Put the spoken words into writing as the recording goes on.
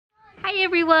Hi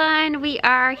everyone, we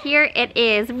are here. It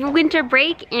is winter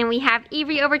break and we have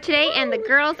Avery over today and the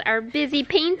girls are busy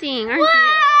painting, aren't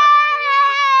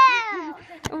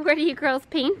you? What are you girls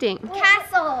painting?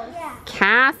 Castles. Yeah.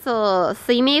 Castles.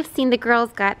 So you may have seen the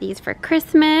girls got these for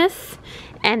Christmas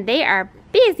and they are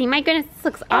busy. My goodness, this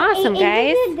looks awesome,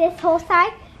 guys. This whole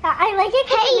side. I like it.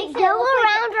 Hey, go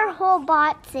around our whole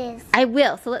boxes. I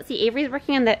will. So let's see. Avery's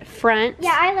working on the front.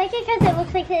 Yeah, I like it because it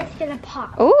looks like it's gonna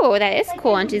pop. Oh, that is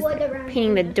cool. And she's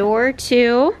painting the door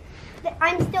too.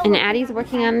 And Addie's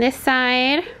working on this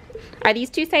side. Are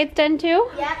these two sides done too?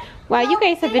 Yeah. Wow, you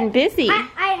guys have been busy.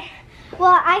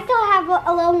 Well, I still have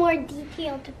a little more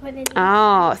detail to put in.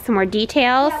 Oh, some more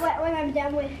details? Yeah, when I'm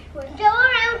done with go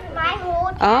around my whole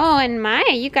castle. Oh, and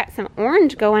Maya, you got some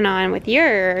orange going on with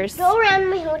yours. Go around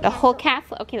my whole castle. The whole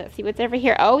castle. Okay, let's see what's over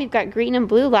here. Oh, we've got green and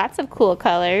blue, lots of cool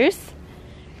colors.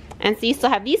 And so you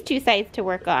still have these two sides to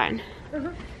work on.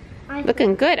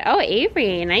 Looking good. Oh,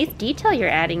 Avery, nice detail you're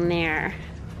adding there.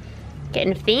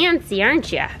 Getting fancy,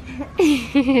 aren't you?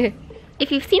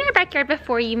 If you've seen our backyard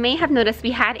before, you may have noticed we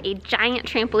had a giant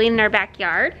trampoline in our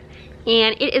backyard.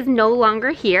 And it is no longer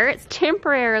here. It's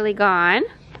temporarily gone.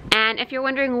 And if you're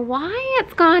wondering why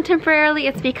it's gone temporarily,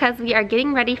 it's because we are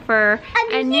getting ready for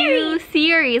a new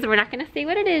series. We're not going to say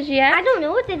what it is yet. I don't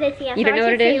know what it is yet. You don't know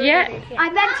what it is yet? I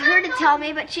begged her to tell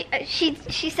me, but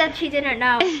she said she didn't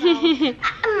know. So.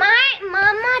 My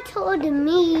mama told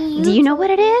me. Do you know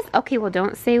what it is? Okay, well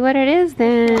don't say what it is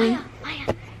then.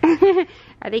 Maya.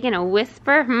 Are they gonna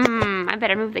whisper? I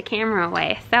better move the camera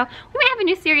away. So we might have a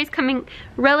new series coming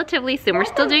relatively soon. We're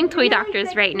still doing Toy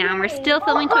Doctors right now. And we're still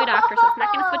filming Toy Doctors, so it's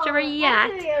not gonna switch over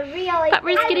yet. But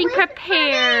we're just getting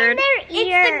prepared.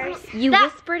 You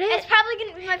whispered it? It's probably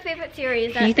gonna be my favorite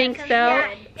series. You think so?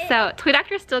 So Toy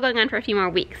Doctor is still going on for a few more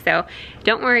weeks. So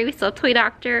don't worry, we still have Toy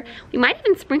Doctor. We might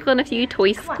even sprinkle in a few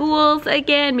toy schools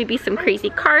again. Maybe some crazy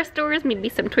car stores. Maybe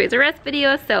some Toys R Us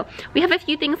videos. So we have a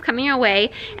few things coming our way.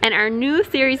 And our new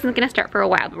series isn't gonna start for a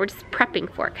while, but we're just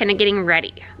prepping for it, kind of getting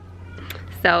ready.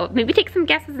 So maybe take some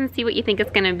guesses and see what you think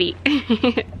it's gonna be.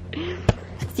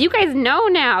 So you guys know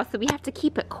now, so we have to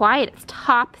keep it quiet. It's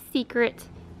top secret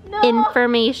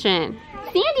information.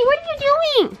 Sandy, what are you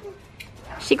doing?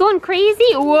 She going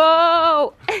crazy?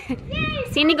 Whoa!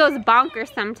 Sandy goes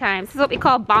bonkers sometimes. This is what we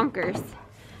call bonkers.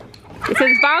 It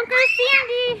says bonkers,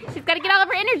 Sandy. She's got to get all of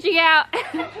her energy out.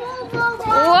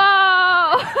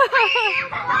 Whoa!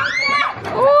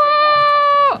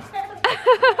 Whoa!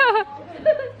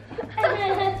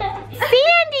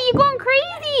 Sandy, you going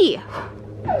crazy?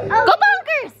 Go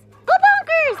bonkers! Go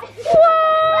bonkers! Whoa!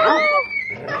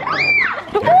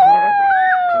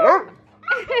 Whoa!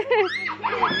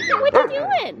 What are you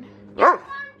doing?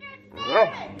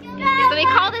 So we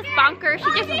call this bonker.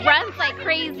 She just runs like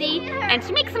crazy and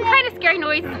she makes some kind of scary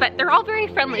noises, but they're all very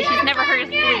friendly. She's never hurt us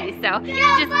fleas, so she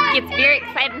just gets very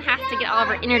excited and has to get all of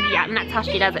her energy out, and that's how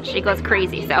she does it. She goes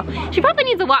crazy, so she probably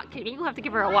needs a walk too. Maybe we'll have to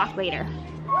give her a walk later.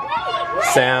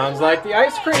 Sounds like the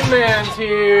ice cream man's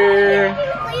here.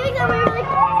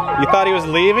 You thought he was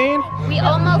leaving? We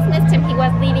almost missed him. He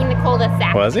was leaving the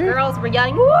cul-de-sac. Was he? The girls were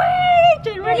yelling, wait,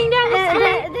 and running down the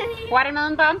street.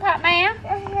 Watermelon bomb pop, Maya?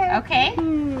 Okay.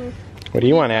 What do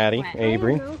you want, Addie?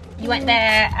 Avery? You want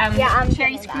the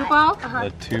cherry screwball?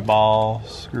 The 2-ball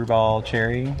screwball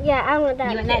cherry? Yeah, I want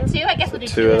that. You want that too? I guess we'll do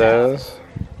two of those.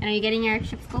 And are you getting your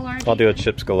chips galore? I'll do a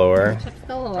chips galore. Chips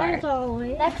galore.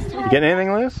 You getting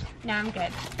anything, Liz? No, I'm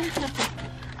good.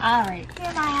 All right.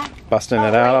 Here, Maya. Busting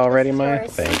it out already, Maya?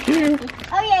 Thank you.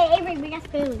 Oh yeah, Avery, we got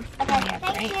spoons. Okay,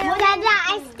 thank you.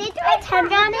 I stitched my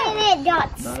tongue on it and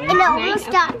it almost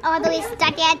got all the way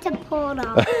stuck. I had to pull it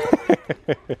off.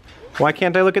 Why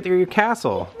can't I look at your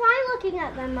castle? Why looking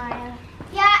at them, Maya?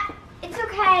 Yeah, it's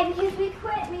okay because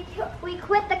we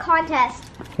quit the contest.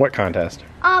 What contest?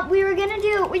 We were gonna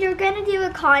do a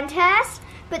contest,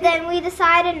 but then we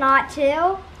decided not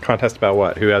to. Contest about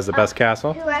what? Who has the best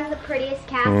castle? Who has the prettiest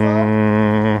castle?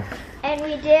 And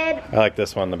we did. I like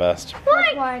this one the best.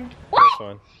 What one? This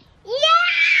one. Yeah!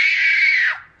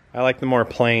 I like the more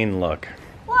plain look.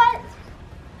 What?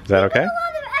 Is that okay? We put a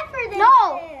lot of effort into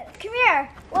it. Come here.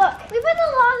 Look, we put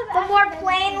a lot of effort. The more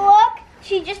plain look,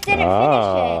 she just didn't finish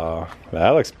it. That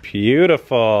looks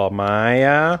beautiful,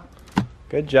 Maya.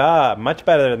 Good job. Much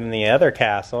better than the other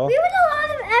castle. We put a lot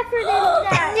of effort into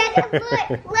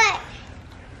that. Look.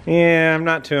 Yeah, I'm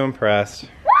not too impressed.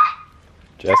 What?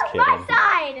 Just You're kidding. on my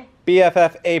side.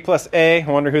 BFF A+A. I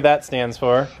wonder who that stands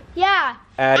for. Yeah.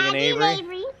 Addie and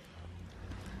Avery.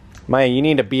 Maya, you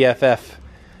need a BFF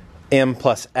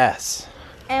M+S.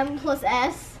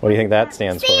 M+S. What do you think that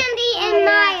stands for? Sandy and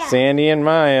Maya. Sandy and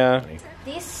Maya.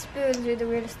 These spoons spoons are the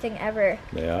weirdest thing ever.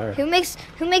 They are. Who makes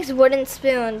wooden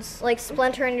spoons? Like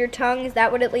splinter in your tongue? Is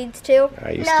that what it leads to?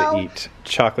 I used to eat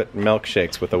chocolate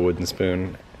milkshakes with a wooden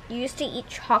spoon. You used to eat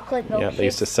chocolate milkshakes? Yeah, they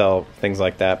used to sell things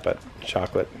like that, but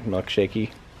chocolate milkshakey.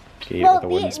 You eat it Well, with a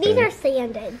wooden spoon. these are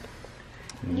sanded.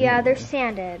 Yeah, they're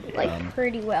sanded, like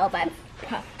pretty well by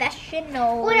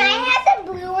professionals. When I had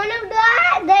the blue one of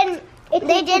that, then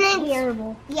they didn't.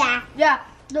 Terrible. Yeah. Yeah.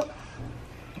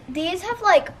 These have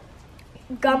like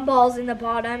gumballs in the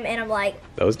bottom, and I'm like,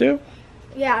 Those do?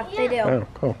 yeah, they do. Oh,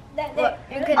 cool. Look,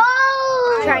 you can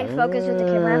Oh! try and focus with the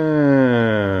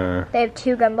camera. Ah, They have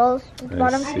 2 gumballs at the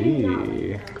bottom. I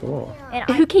see. Cool. And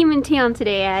Who came in town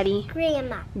today, Addie?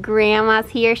 Grandma. Grandma's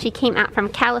here. She came out from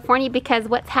California because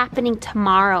what's happening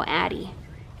tomorrow, Addie?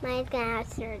 Mine's gonna have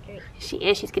surgery. She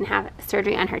is. She's going to have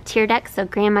surgery on her tear duct. So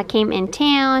Grandma came in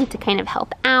town to kind of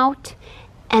help out.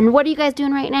 And what are you guys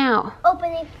doing right now?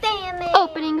 Opening fan mail.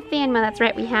 Opening fan mail. That's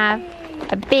right. We have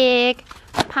a big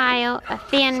pile of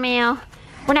fan mail.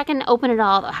 We're not going to open it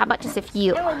all, though. How about just a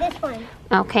few? Oh, this one.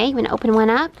 Okay, you want to open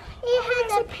one up? It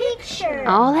has a picture.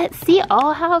 Oh, let's see.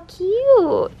 Oh, how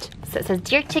cute. So it says,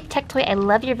 Dear Tic Tac Toy, I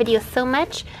love your videos so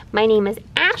much. My name is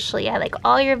Ashley. I like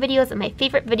all your videos, and my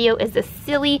favorite video is the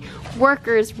silly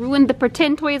workers ruined the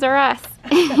pretend Toys R Us.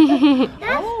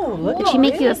 Oh, look. Did she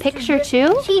make you a picture,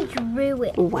 too? She drew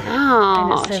it.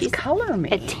 Wow. And it says She's color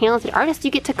me. a talented artist. You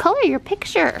get to color your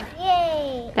picture.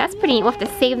 Yay. That's pretty neat. We'll have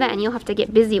to save that, and you'll have to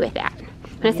get busy with that.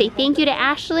 I'm going to say thank you to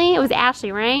Ashley. It was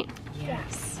Ashley, right?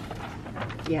 Yes.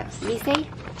 Yes. What do you say?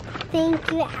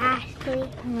 Thank you, Ashley.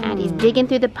 Addie's digging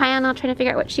through the pile now, trying to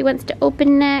figure out what she wants to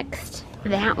open next.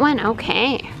 That one?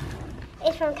 Okay.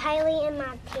 It's from Kylie and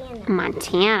Montana.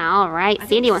 Montana, all right.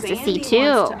 Sandy wants to see, too.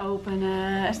 Wants to open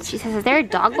it. She says, is there a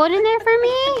dog boat in there for me?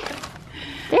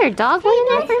 Is there a dog boat in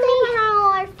there for me?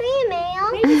 Our fan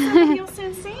mail. Maybe somebody will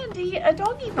send Sandy a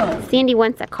doggy bone. Sandy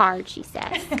wants a card, she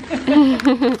says.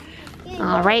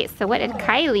 All right, so what did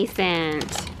Kylie send?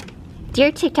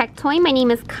 Dear Tic Tac Toy, my name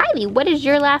is Kylie. What is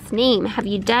your last name? Have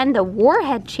you done the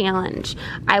Warhead Challenge?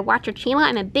 I watch your channel.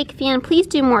 I'm a big fan. Please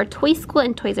do more Toy School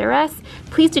and Toys R Us.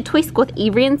 Please do Toy School with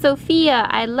Avery and Sophia.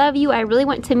 I love you. I really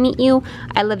want to meet you.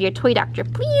 I love your toy doctor.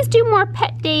 Please do more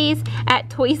pet days at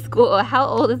Toy School. How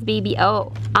old is baby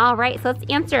O? All right, so let's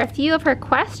answer a few of her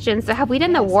questions. So have we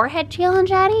done the Warhead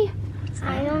Challenge, Addie?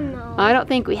 I don't know. I don't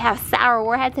think we have. Sour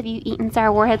warheads. Have you eaten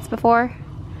sour warheads before?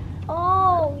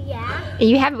 Oh, yeah.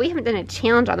 You haven't. We haven't done a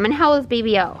challenge on them. And how old is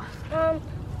baby O?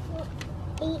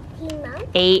 18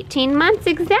 months. 18 months,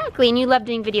 exactly. And you love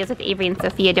doing videos with Avery and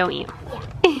Sophia, don't you?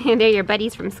 Yeah. They're your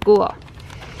buddies from school.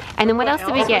 And then what else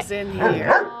did we get? Is in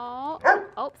here?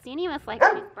 Oh, Sandy must like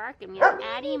she's barking. We have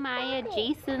Addie, Maya,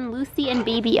 Jason, Lucy, and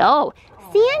baby O.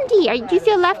 Sandy, do you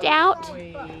feel left out?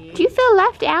 Do you feel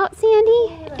left out,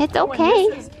 Sandy? It's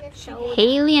okay.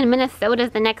 Haley in Minnesota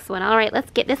is the next one. All right, let's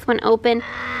get this one open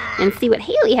and see what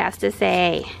Haley has to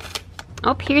say.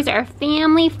 Oh, here's our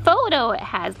family photo. It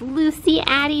has Lucy,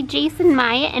 Addie, Jason,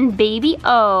 Maya, and baby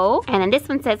O. And then this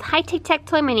one says, Hi Tic Tac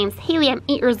Toy, my name's Haley. I'm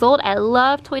 8 years old. I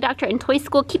love Toy Doctor and Toy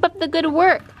School. Keep up the good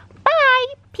work. Bye.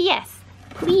 P.S.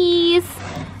 Please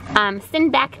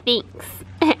send back thanks.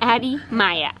 Addie,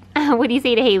 Maya. What do you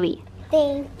say to Haley?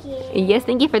 Thank you. Yes,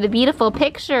 thank you for the beautiful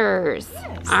pictures.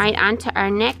 Yes. All right, on to our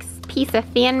next piece of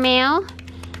fan mail.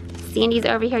 Sandy's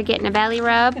over here getting a belly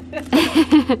rub.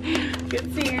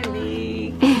 Good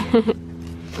Sandy.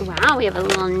 Wow, we have a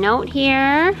little note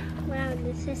here. Wow,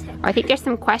 this is I think there's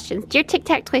some questions. Dear Tic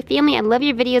Tac Toy family, I love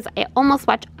your videos. I almost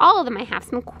watch all of them. I have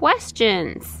some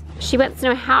questions. She wants to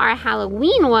know how our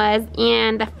Halloween was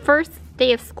and the first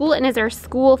day of school, and is our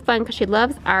school fun, because she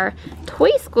loves our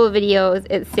Toy School videos,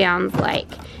 it sounds like.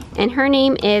 And her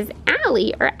name is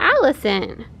Allie, or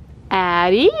Allison.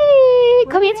 Addie,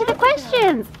 come answer the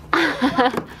questions.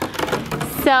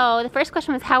 So the first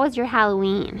question was, how was your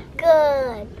Halloween?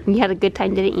 good. You had a good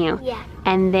time, didn't you? Yeah.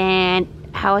 And then,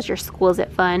 how was your school? Is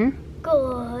it fun?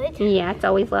 Good. Yeah, it's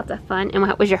always lots of fun. And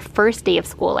what was your first day of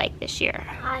school like this year?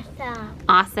 Awesome.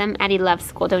 Awesome. Addie loves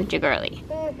school, don't you, girlie?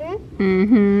 Mm-hmm.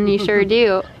 Mm-hmm, you sure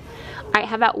do. All right,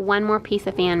 how about one more piece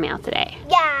of fan mail today?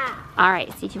 Yeah. All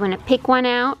right, so if you want to pick one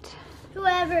out.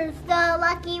 Whoever's the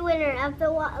lucky winner of the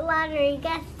lottery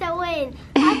gets to win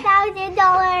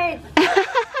 $1,000.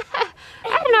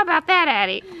 I don't know about that,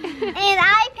 Addie. And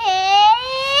I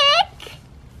pick...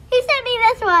 Who sent me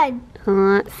this one?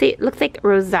 Let's see, it looks like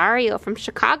Rosario from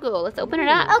Chicago. Let's open it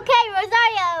up. Okay,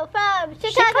 Rosario from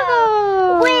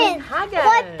Chicago. Wins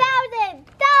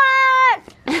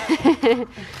 $1,000.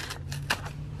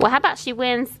 Well, how about she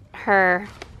wins her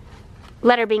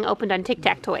letter being opened on Tic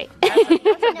Tac Toy? She wins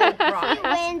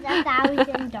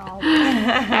 $1,000.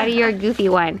 Addie, you're a goofy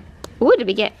one. Ooh, did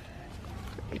we get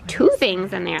 2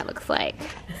 things in there, it looks like.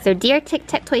 So, dear Tic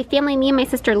Tac Toy family, me and my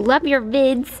sister love your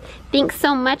vids. Thanks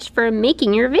so much for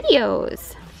making your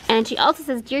videos. And she also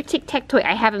says, dear Tic Tac Toy,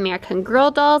 I have American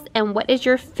Girl dolls, and what is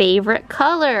your favorite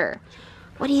color?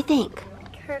 What do you think?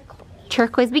 Turquoise.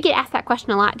 Turquoise. We get asked that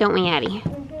question a lot, don't we, Addie?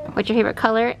 What's your favorite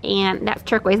color? And that's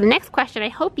turquoise. The next question, I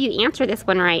hope you answer this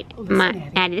one right,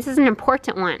 Addie. This is an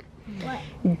important one.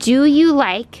 What? Do you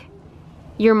like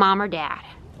your mom or dad?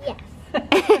 Yes.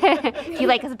 Do you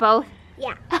like us both?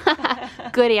 Yeah.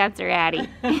 Good answer, Addie.